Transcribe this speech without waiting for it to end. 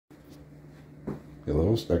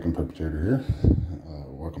Hello, Stacking Perpetrator here.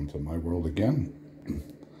 Welcome to my world again.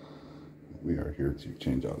 We are here to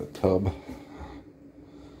change out a tub.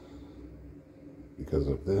 Because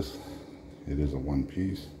of this, it is a one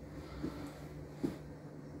piece.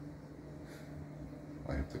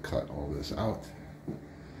 I have to cut all this out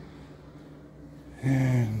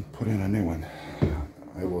and put in a new one.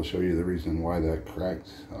 I will show you the reason why that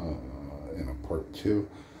cracked in a part 2.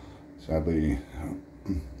 Sadly,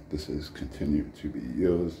 this is continued to be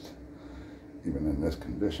used even in this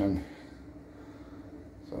condition,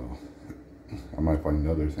 so I might find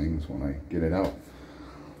other things when I get it out,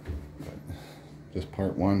 but just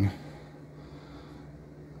part 1.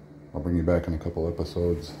 I'll bring you back in a couple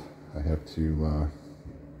episodes. I have to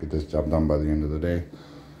get this job done by the end of the day.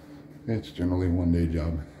 It's generally a one-day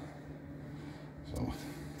job, so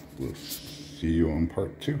we'll see you on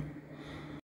part 2.